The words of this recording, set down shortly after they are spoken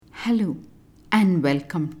Hello and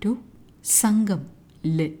welcome to Sangam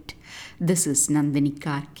Lit. This is Nandini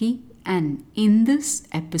Karki, and in this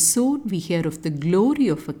episode we hear of the glory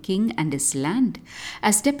of a king and his land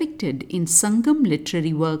as depicted in Sangam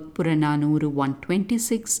Literary work Puranaanooru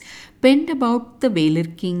 126, penned about the Velir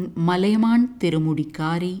king Malaiyamaan Thirumudi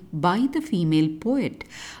Kaari by the female poet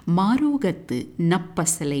Maarokkathu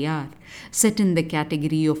Nappasalaiyaar. Set in the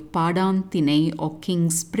category of Paadaan Thinai or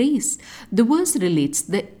king's praise, the verse relates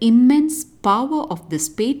the immense power of this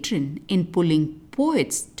patron in pulling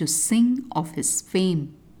poets to sing of his fame.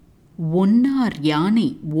 ஒன்னார் யானை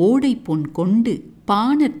ஓடை பொன் கொண்டு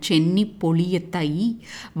பாணர் சென்னி பொழிய தை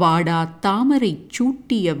வாடா தாமரை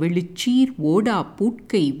சூட்டிய வெளிச்சீர் ஓடா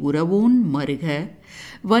பூட்கை உறவோன் மருக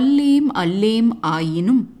வல்லேம் அல்லேம்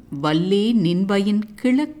ஆயினும் வல்லே நின்வயின்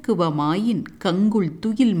கிழக்குவமாயின் கங்குள்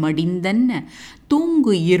துயில் மடிந்தன்ன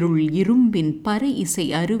தூங்கு இருள் இரும்பின் பறை இசை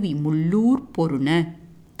அருவி முள்ளூர் பொருண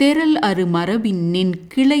தெரல் அரு மரபின் நின்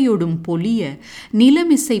கிளையொடும் பொலிய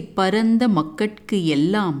நிலமிசை பரந்த மக்கட்கு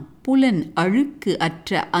எல்லாம் புலன் அழுக்கு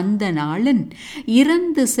அற்ற அந்த நாளன்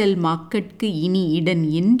இறந்து செல் மாக்கட்கு இனி இடன்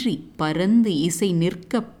இன்றி பரந்து இசை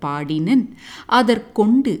நிற்கப் பாடினன்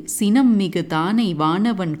அதற்கொண்டு சினம் மிகு தானை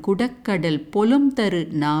வானவன் குடக்கடல் பொலம் தரு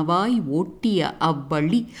நாவாய் ஓட்டிய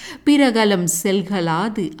அவ்வழி பிரகலம்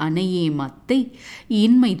செல்கலாது அணையே மத்தை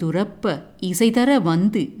இன்மை துறப்ப இசைதர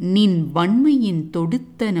வந்து நின் வன்மையின்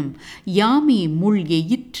தொடுத்தனம் யாமே முள்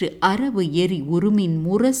எயிற்று அரவு எரி உருமின்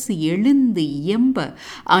முரசு எழுந்து இயம்ப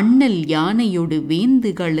அண்ணல் யானையொடு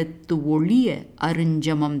வேந்துகளத்து ஒளிய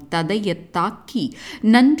அருஞ்சமம் ததையத் தாக்கி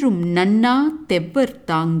நன்றும் நன்னா தெவ்வர்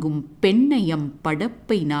தாங்கும் பெண்ணையம்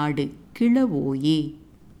படப்பை நாடு கிழவோயே.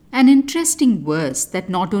 An interesting verse that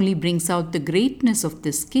not only brings out the greatness of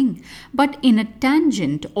this king, but in a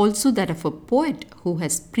tangent also that of a poet who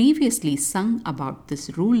has previously sung about this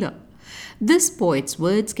ruler. This poet's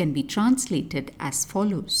words can be translated as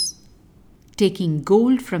follows. Taking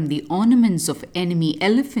gold from the ornaments of enemy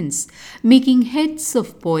elephants, making heads of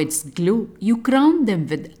poets glow, you crown them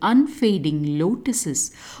with unfading lotuses.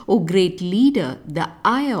 O great leader, the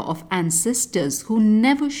ire of ancestors who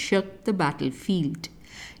never shirked the battlefield.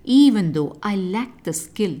 Even though I lack the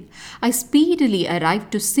skill, I speedily arrive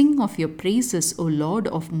to sing of your praises, O Lord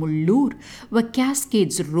of Mullur, where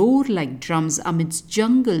cascades roar like drums amidst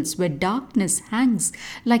jungles where darkness hangs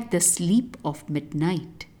like the sleep of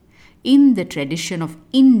midnight. In the tradition of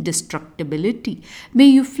indestructibility, may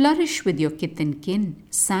you flourish with your kith and kin,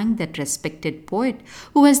 sang that respected poet,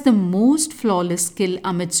 who has the most flawless skill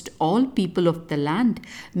amidst all people of the land,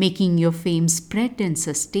 making your fame spread and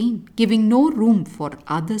sustain, giving no room for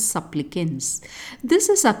other supplicants. This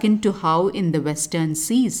is akin to how in the western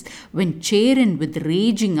seas, when Chairan with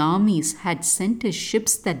raging armies had sent his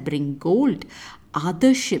ships that bring gold,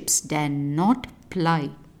 other ships dare not ply.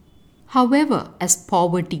 However, as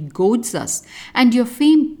poverty goads us and your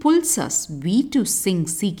fame pulls us, we too sing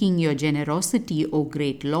seeking your generosity, O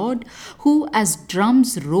great Lord, who as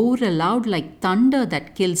drums roar aloud like thunder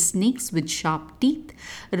that kills snakes with sharp teeth,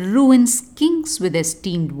 ruins kings with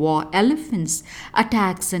esteemed war elephants,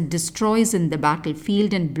 attacks and destroys in the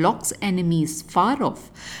battlefield and blocks enemies far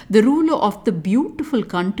off, the ruler of the beautiful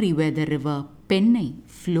country where the river Pennai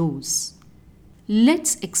flows.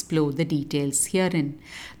 Let's explore the details herein.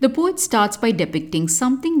 The poet starts by depicting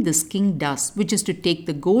something this king does, which is to take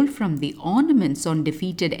the gold from the ornaments on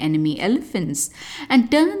defeated enemy elephants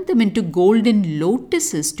and turn them into golden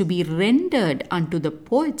lotuses to be rendered unto the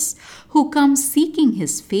poets who come seeking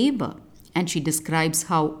his favor. And she describes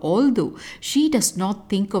how, although she does not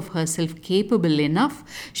think of herself capable enough,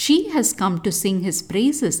 she has come to sing his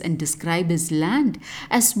praises and describe his land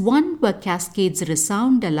as one where cascades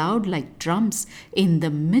resound aloud like drums in the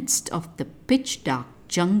midst of the pitch-dark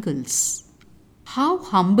jungles. How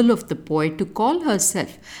humble of the poet to call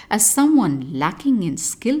herself as someone lacking in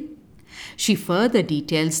skill. She further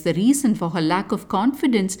details the reason for her lack of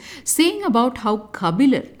confidence, saying about how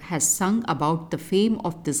Kabilar has sung about the fame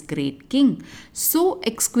of this great king so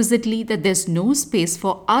exquisitely that there's no space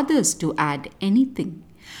for others to add anything.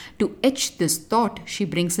 To etch this thought, she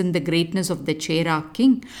brings in the greatness of the Chera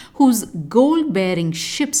king, whose gold-bearing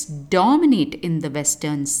ships dominate in the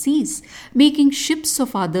western seas, making ships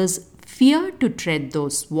of others fear to tread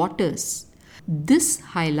those waters. This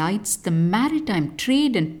highlights the maritime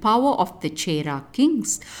trade and power of the Chera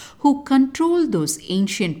kings, who control those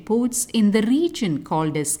ancient ports in the region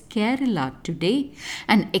called as Kerala today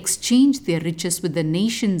and exchange their riches with the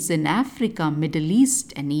nations in Africa, Middle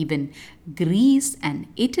East, and even Greece and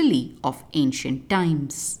Italy of ancient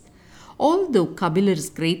times. Although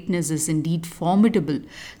Kabilar's greatness is indeed formidable,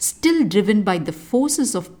 still driven by the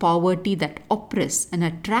forces of poverty that oppress and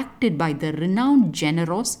attracted by the renowned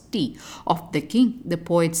generosity of the king, the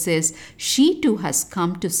poet says she too has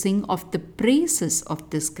come to sing of the praises of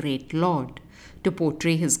this great lord. To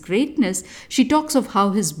portray his greatness, she talks of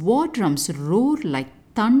how his war drums roar like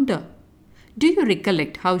thunder. Do you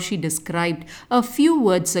recollect how she described a few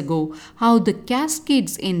words ago how the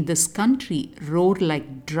cascades in this country roar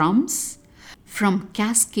like drums? From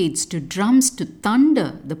cascades to drums to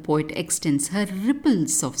thunder, the poet extends her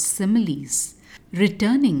ripples of similes.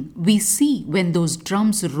 Returning, we see when those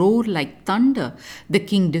drums roar like thunder, the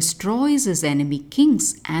king destroys his enemy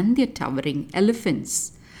kings and their towering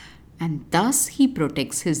elephants. And thus he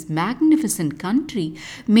protects his magnificent country,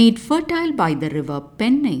 made fertile by the river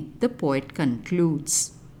Pennai, the poet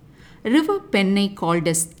concludes. River Pennai, called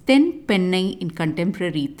as Ten Pennai in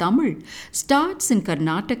contemporary Tamil, starts in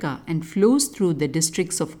Karnataka and flows through the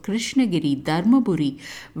districts of Krishnagiri, Dharmaburi,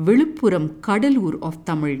 Viluppuram, Kadalur of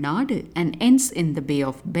Tamil Nadu and ends in the Bay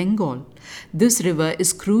of Bengal. This river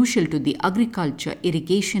is crucial to the agriculture,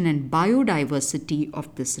 irrigation and biodiversity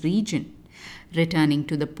of this region. Returning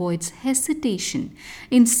to the poet's hesitation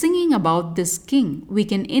in singing about this king, we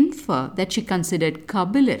can infer that she considered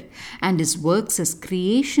Kabilar and his works as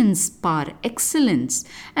creations par excellence,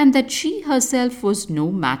 and that she herself was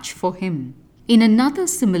no match for him. In another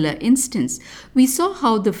similar instance, we saw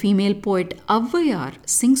how the female poet Avvayar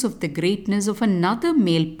sings of the greatness of another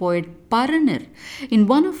male poet Paranar in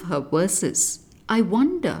one of her verses. I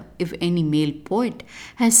wonder if any male poet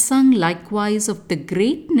has sung likewise of the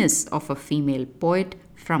greatness of a female poet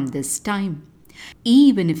from this time.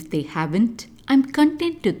 Even if they haven't, I'm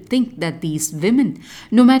content to think that these women,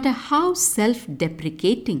 no matter how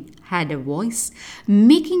self-deprecating, had a voice,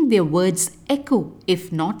 making their words echo,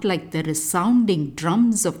 if not like the resounding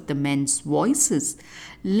drums of the men's voices,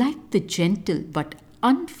 like the gentle but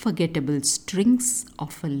unforgettable strings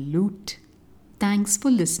of a lute. Thanks for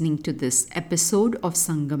listening to this episode of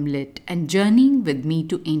Sangam Lit and journeying with me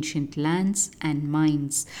to ancient lands and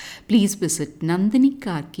minds. Please visit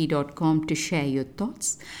nandinikarki.com to share your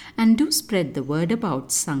thoughts and do spread the word about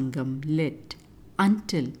Sangam Lit.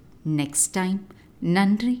 Until next time,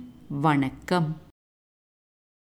 Nandri Vanakkam.